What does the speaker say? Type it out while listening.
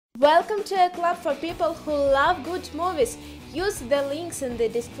Welcome to a club for people who love good movies. Use the links in the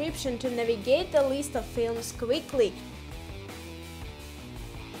description to navigate the list of films quickly.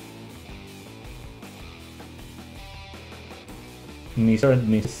 Mr. and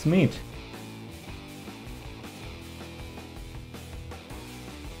Mrs. Smith.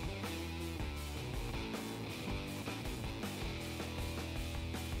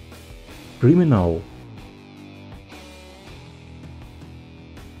 Criminal.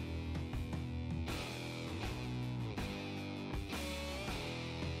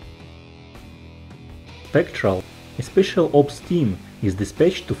 Spectral. A special ops team is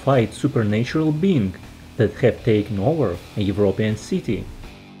dispatched to fight supernatural beings that have taken over a European city.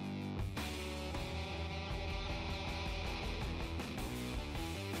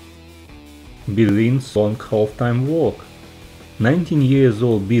 Lynns Long Halftime Walk. 19 years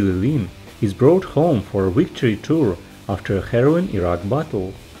old Billy Lynn is brought home for a victory tour after a harrowing Iraq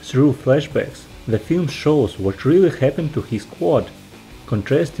battle. Through flashbacks, the film shows what really happened to his squad,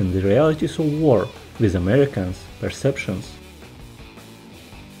 contrasting the realities of war with Americans' perceptions.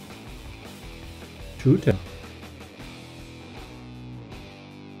 Shooter.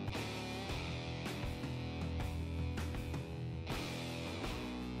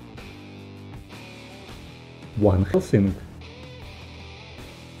 One Helsing.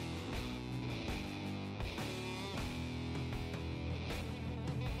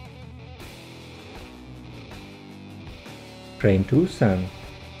 Train to Busan.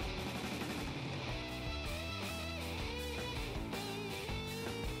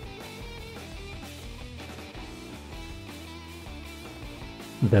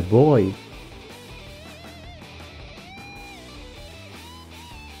 The Boy.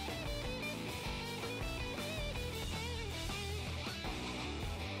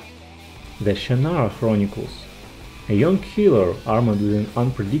 The Shannara Chronicles. A young killer armed with an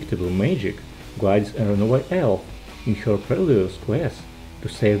unpredictable magic guides a runaway elf in her perilous quest to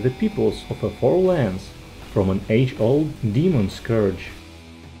save the peoples of the Four Lands from an age-old demon scourge.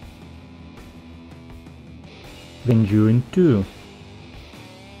 Conjuring 2.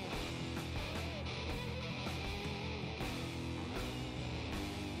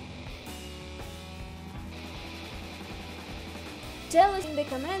 Tell us in the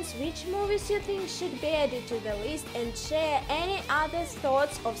comments which movies you think should be added to the list and share any other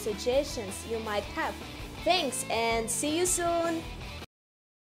thoughts or suggestions you might have. Thanks and see you soon!